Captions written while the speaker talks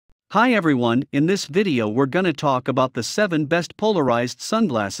Hi everyone, in this video we're gonna talk about the 7 best polarized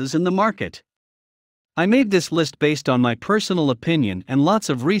sunglasses in the market. I made this list based on my personal opinion and lots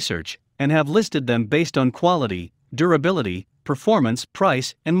of research, and have listed them based on quality, durability, performance,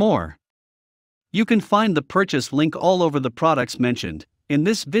 price, and more. You can find the purchase link all over the products mentioned in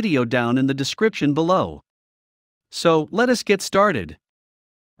this video down in the description below. So, let us get started.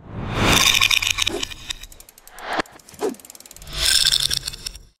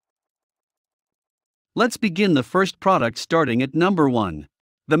 Let's begin the first product starting at number 1.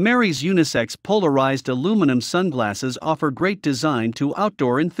 The Mary's Unisex Polarized Aluminum Sunglasses offer great design to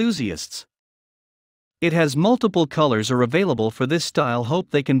outdoor enthusiasts. It has multiple colors are available for this style.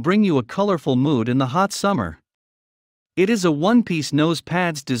 Hope they can bring you a colorful mood in the hot summer. It is a one-piece nose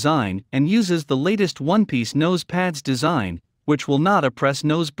pads design and uses the latest one-piece nose pads design, which will not oppress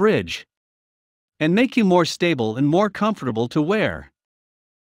nose bridge and make you more stable and more comfortable to wear.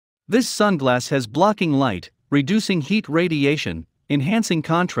 This sunglass has blocking light, reducing heat radiation, enhancing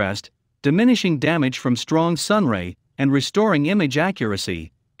contrast, diminishing damage from strong sunray, and restoring image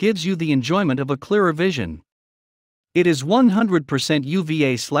accuracy, gives you the enjoyment of a clearer vision. It is 100%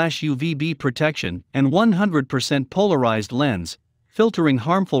 UVA/UVB protection and 100% polarized lens, filtering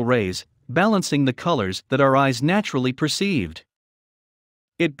harmful rays, balancing the colors that our eyes naturally perceived.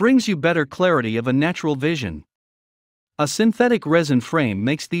 It brings you better clarity of a natural vision. A synthetic resin frame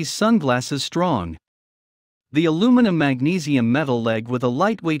makes these sunglasses strong. The aluminum magnesium metal leg with a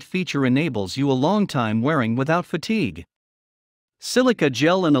lightweight feature enables you a long time wearing without fatigue. Silica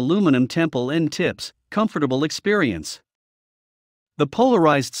gel and aluminum temple end tips, comfortable experience. The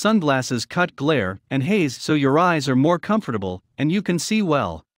polarized sunglasses cut glare and haze so your eyes are more comfortable and you can see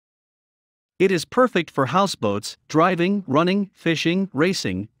well. It is perfect for houseboats, driving, running, fishing,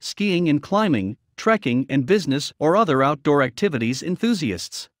 racing, skiing and climbing, trekking and business or other outdoor activities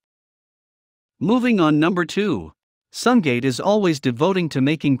enthusiasts. Moving on, number 2. SUNGAIT is always devoting to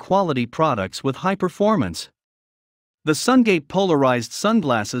making quality products with high performance. The SUNGAIT polarized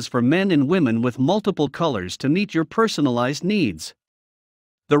sunglasses for men and women with multiple colors to meet your personalized needs.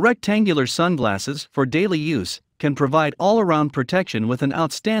 The rectangular sunglasses for daily use can provide all-around protection with an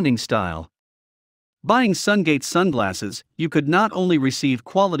outstanding style. Buying SUNGAIT sunglasses, you could not only receive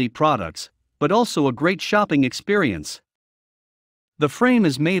quality products, but also a great shopping experience. The frame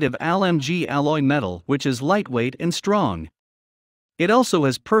is made of LMG alloy metal, which is lightweight and strong. It also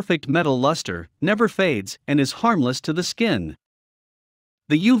has perfect metal luster, never fades, and is harmless to the skin.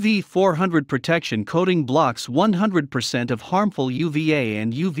 The UV 400 protection coating blocks 100% of harmful UVA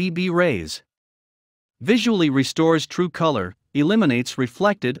and UVB rays. Visually restores true color, eliminates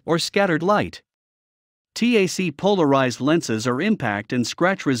reflected or scattered light. TAC polarized lenses are impact and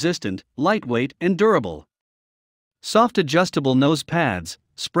scratch resistant, lightweight and durable. Soft adjustable nose pads,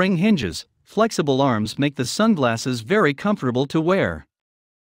 spring hinges, flexible arms make the sunglasses very comfortable to wear.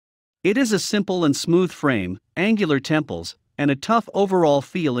 It is a simple and smooth frame, angular temples, and a tough overall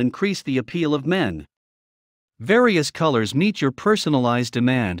feel increase the appeal of men. Various colors meet your personalized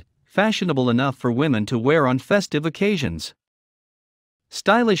demand, fashionable enough for women to wear on festive occasions.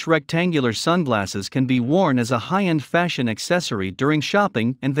 Stylish rectangular sunglasses can be worn as a high-end fashion accessory during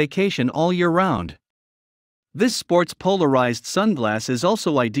shopping and vacation all year round. This sports polarized sunglass is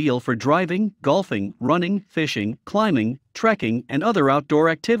also ideal for driving, golfing, running, fishing, climbing, trekking, and other outdoor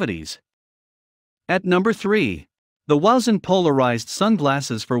activities. At number 3. The WOWSUN polarized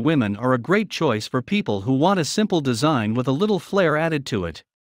sunglasses for women are a great choice for people who want a simple design with a little flair added to it.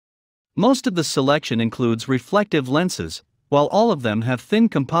 Most of the selection includes reflective lenses, while all of them have thin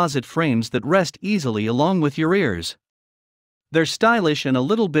composite frames that rest easily along with your ears. They're stylish and a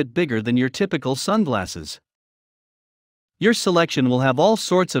little bit bigger than your typical sunglasses. Your selection will have all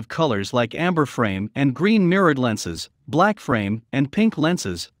sorts of colors like amber frame and green mirrored lenses, black frame and pink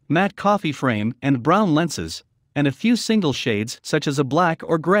lenses, matte coffee frame and brown lenses, and a few single shades such as a black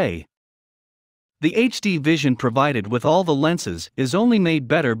or gray. The HD vision provided with all the lenses is only made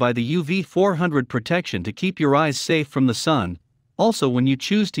better by the UV 400 protection to keep your eyes safe from the sun, also when you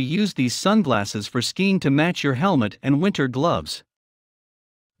choose to use these sunglasses for skiing to match your helmet and winter gloves.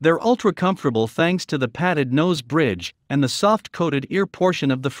 They're ultra comfortable thanks to the padded nose bridge and the soft coated ear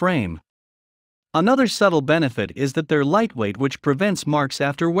portion of the frame. Another subtle benefit is that they're lightweight, which prevents marks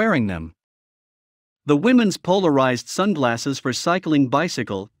after wearing them. The women's polarized sunglasses for cycling,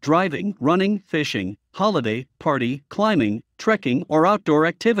 bicycle, driving, running, fishing, holiday, party, climbing, trekking, or outdoor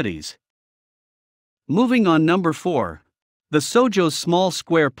activities. Moving on, number 4. The SOJOS small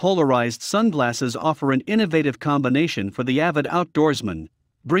square polarized sunglasses offer an innovative combination for the avid outdoorsman,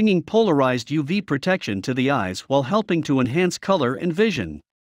 bringing polarized UV protection to the eyes while helping to enhance color and vision.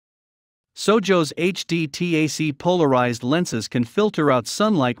 SOJOS HD TAC polarized lenses can filter out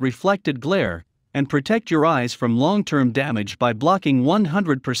sunlight-reflected glare and protect your eyes from long-term damage by blocking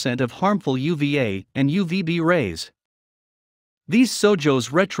 100% of harmful UVA and UVB rays. These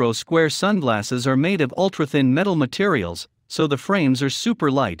SOJOS retro square sunglasses are made of ultra-thin metal materials, so the frames are super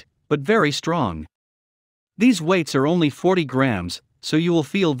light, but very strong. These weights are only 40 grams, so you will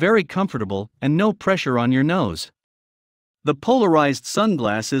feel very comfortable and no pressure on your nose. The polarized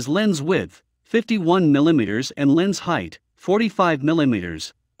sunglass is lens width, 51 mm and lens height, 45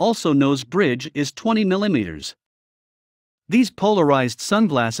 mm, also nose bridge is 20 mm. These polarized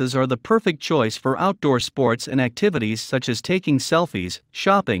sunglasses are the perfect choice for outdoor sports and activities such as taking selfies,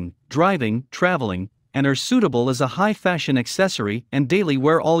 shopping, driving, traveling, and are suitable as a high-fashion accessory and daily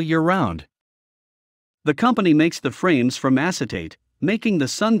wear all year round. The company makes the frames from acetate, making the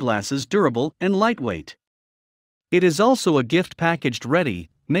sunglasses durable and lightweight. It is also a gift packaged ready,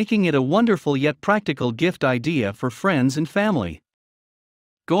 making it a wonderful yet practical gift idea for friends and family.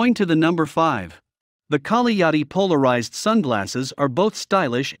 Going to the number 5. The KALIYADI polarized sunglasses are both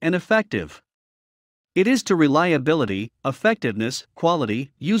stylish and effective. It is to reliability, effectiveness,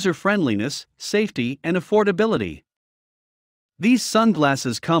 quality, user-friendliness, safety, and affordability. These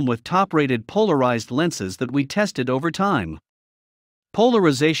sunglasses come with top-rated polarized lenses that we tested over time.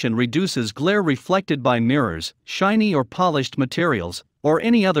 Polarization reduces glare reflected by mirrors, shiny or polished materials, or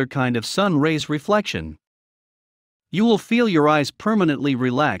any other kind of sun rays reflection. You will feel your eyes permanently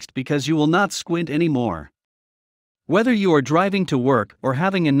relaxed because you will not squint anymore. Whether you are driving to work or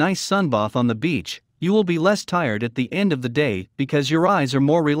having a nice sunbath on the beach, you will be less tired at the end of the day because your eyes are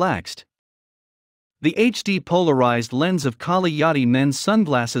more relaxed. The HD polarized lens of KALIYADI men's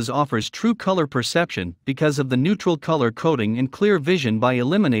sunglasses offers true color perception because of the neutral color coating and clear vision by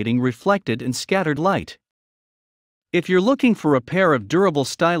eliminating reflected and scattered light. If you're looking for a pair of durable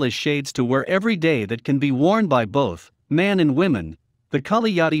stylish shades to wear every day that can be worn by both man and women, the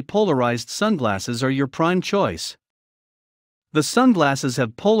KALIYADI polarized sunglasses are your prime choice. The sunglasses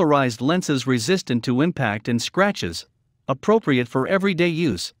have polarized lenses resistant to impact and scratches, appropriate for everyday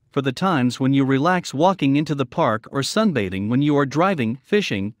use, for the times when you relax walking into the park or sunbathing when you are driving,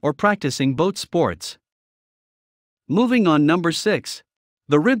 fishing, or practicing boat sports. Moving on, number 6.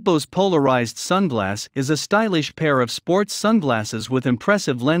 The RIVBOS polarized sunglass is a stylish pair of sports sunglasses with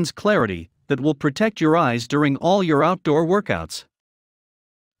impressive lens clarity that will protect your eyes during all your outdoor workouts.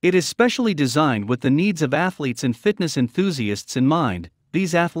 It is specially designed with the needs of athletes and fitness enthusiasts in mind.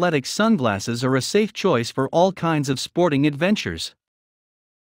 These athletic sunglasses are a safe choice for all kinds of sporting adventures.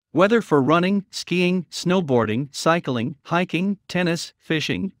 Whether for running, skiing, snowboarding, cycling, hiking, tennis,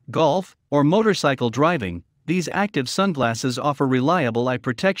 fishing, golf, or motorcycle driving, these active sunglasses offer reliable eye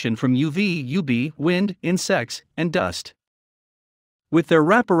protection from UV, UV, wind, insects, and dust. With their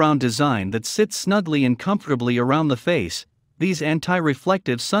wraparound design that sits snugly and comfortably around the face, these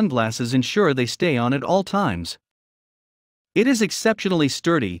anti-reflective sunglasses ensure they stay on at all times. It is exceptionally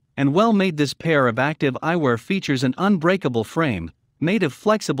sturdy and well made. This pair of active eyewear features an unbreakable frame, made of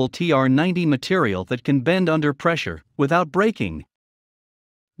flexible TR90 material that can bend under pressure, without breaking.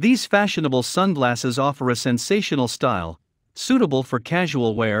 These fashionable sunglasses offer a sensational style, suitable for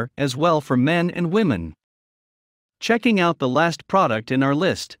casual wear as well for men and women. Checking out the last product in our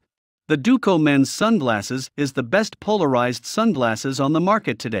list. The DUCO men's sunglasses is the best polarized sunglasses on the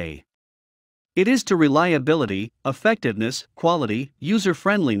market today. It is to reliability, effectiveness, quality,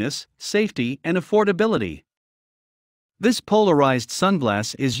 user-friendliness, safety, and affordability. This polarized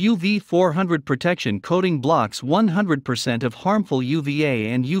sunglass is UV 400 protection coating, blocks 100% of harmful UVA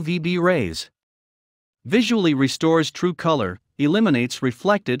and UVB rays. Visually restores true color, eliminates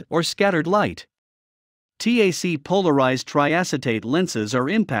reflected or scattered light. TAC polarized triacetate lenses are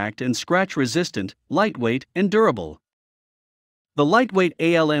impact and scratch resistant, lightweight, and durable. The lightweight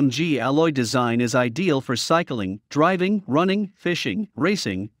ALMG alloy design is ideal for cycling, driving, running, fishing,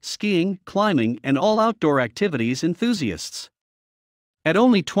 racing, skiing, climbing, and all outdoor activities enthusiasts. At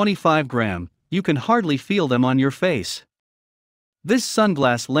only 25 grams, you can hardly feel them on your face. This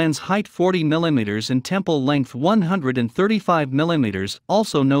sunglass lens height 40 mm and temple length 135 mm,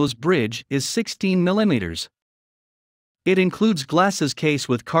 also nose bridge, is 16 mm. It includes glasses case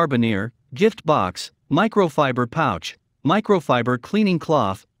with carabiner, gift box, microfiber pouch, microfiber cleaning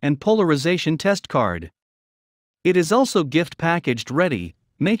cloth, and polarization test card. It is also gift packaged ready,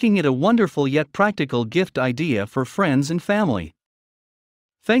 making it a wonderful yet practical gift idea for friends and family.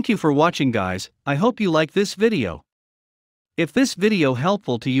 Thank you for watching, guys. I hope you like this video. If this video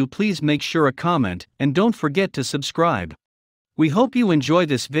helpful to you, please make sure a comment and don't forget to subscribe. We hope you enjoy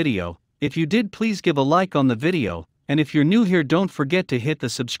this video. If you did, please give a like on the video And if you're new here, don't forget to hit the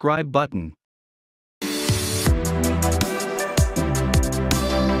subscribe button.